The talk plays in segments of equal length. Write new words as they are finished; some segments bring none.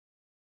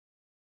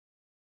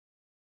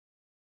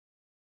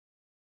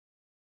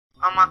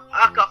I'm an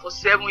hacker for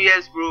 7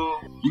 years, bro.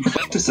 You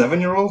fucked a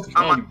 7-year-old?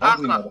 I'm an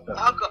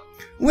hacker.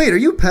 Wait, are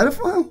you a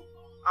pedophile?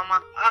 I'm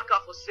an hacker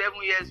for 7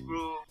 years,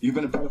 bro. You've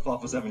been a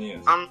pedophile for 7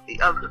 years.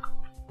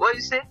 What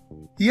you say?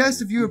 He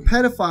asked if you were a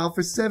pedophile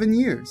for 7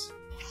 years.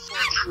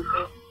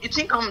 You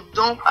think I'm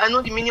dumb? I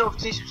know the meaning of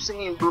things you're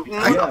saying, bro. You know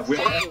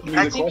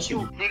I think you,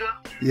 nigga.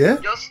 Yeah?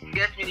 Just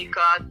get me the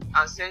card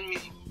and send me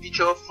the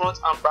picture front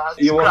and back.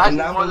 You want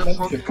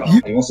to card.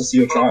 He wants to see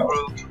your child.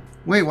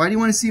 Wait, why do you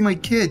want to see my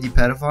kid, you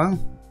pedophile?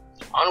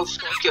 I don't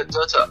fuck your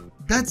daughter.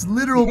 That's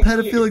literal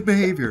pedophilic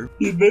behavior.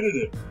 He admitted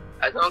it.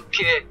 I don't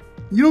care.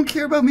 You don't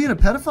care about me and a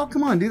pedophile?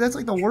 Come on, dude, that's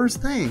like the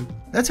worst thing.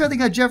 That's how they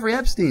got Jeffrey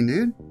Epstein,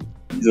 dude.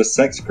 He's a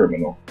sex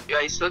criminal. You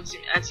are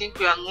insulting me. I think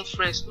we are not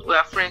friends. We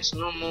are friends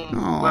no more.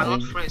 Aww. We are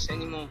not friends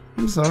anymore.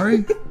 I'm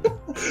sorry.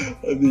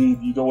 I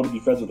mean, you don't want to be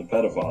friends with a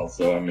pedophile,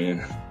 so I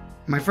mean...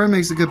 My friend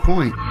makes a good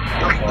point.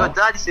 Your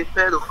dad is a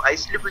pedophile. I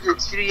sleep with a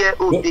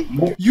 3-year-old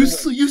baby. You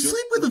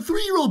sleep with a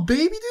 3-year-old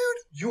baby, dude?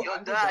 Your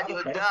dad is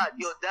a pedophile.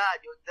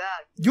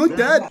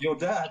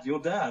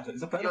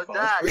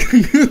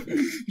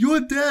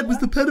 Your dad was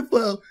the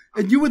pedophile,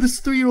 and you were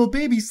this 3-year-old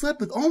baby you slept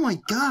with. Oh my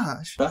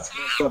gosh. That's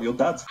fucked up. Your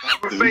dad's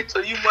fucked, I'm referring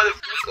to you,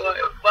 motherfucker,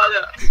 your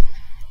father.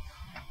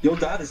 Your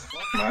dad is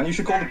fucked, man. You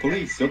should call the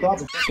police. Your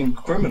dad's a fucking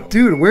criminal.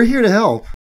 Dude, we're here to help.